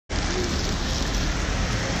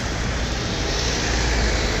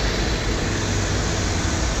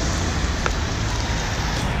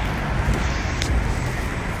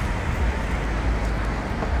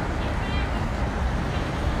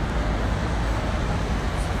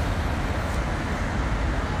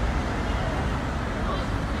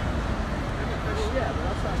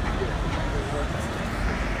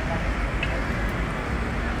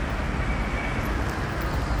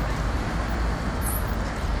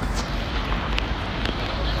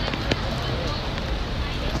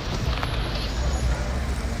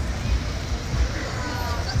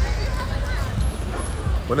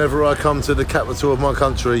Whenever I come to the capital of my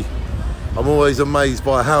country, I'm always amazed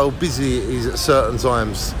by how busy it is at certain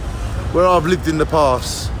times. Where I've lived in the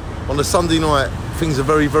past, on a Sunday night, things are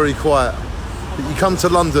very, very quiet. But you come to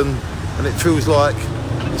London and it feels like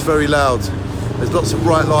it's very loud. There's lots of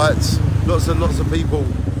bright lights, lots of people,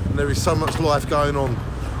 and there is so much life going on.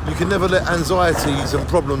 You can never let anxieties and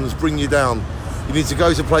problems bring you down. You need to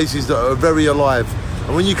go to places that are very alive.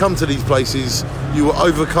 And when you come to these places, you will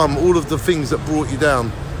overcome all of the things that brought you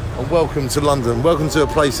down. And welcome to London. Welcome to a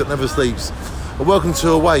place that never sleeps. And welcome to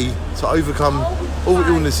a way to overcome all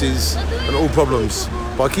illnesses and all problems.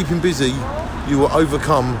 By keeping busy, you will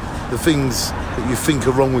overcome the things that you think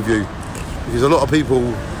are wrong with you. Because a lot of people,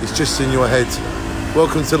 it's just in your head.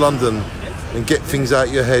 Welcome to London and get things out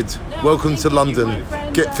your head. Welcome to London,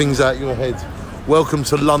 get things out your head. Welcome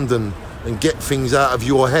to London and get things out of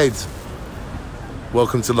your head.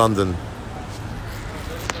 Welcome to London.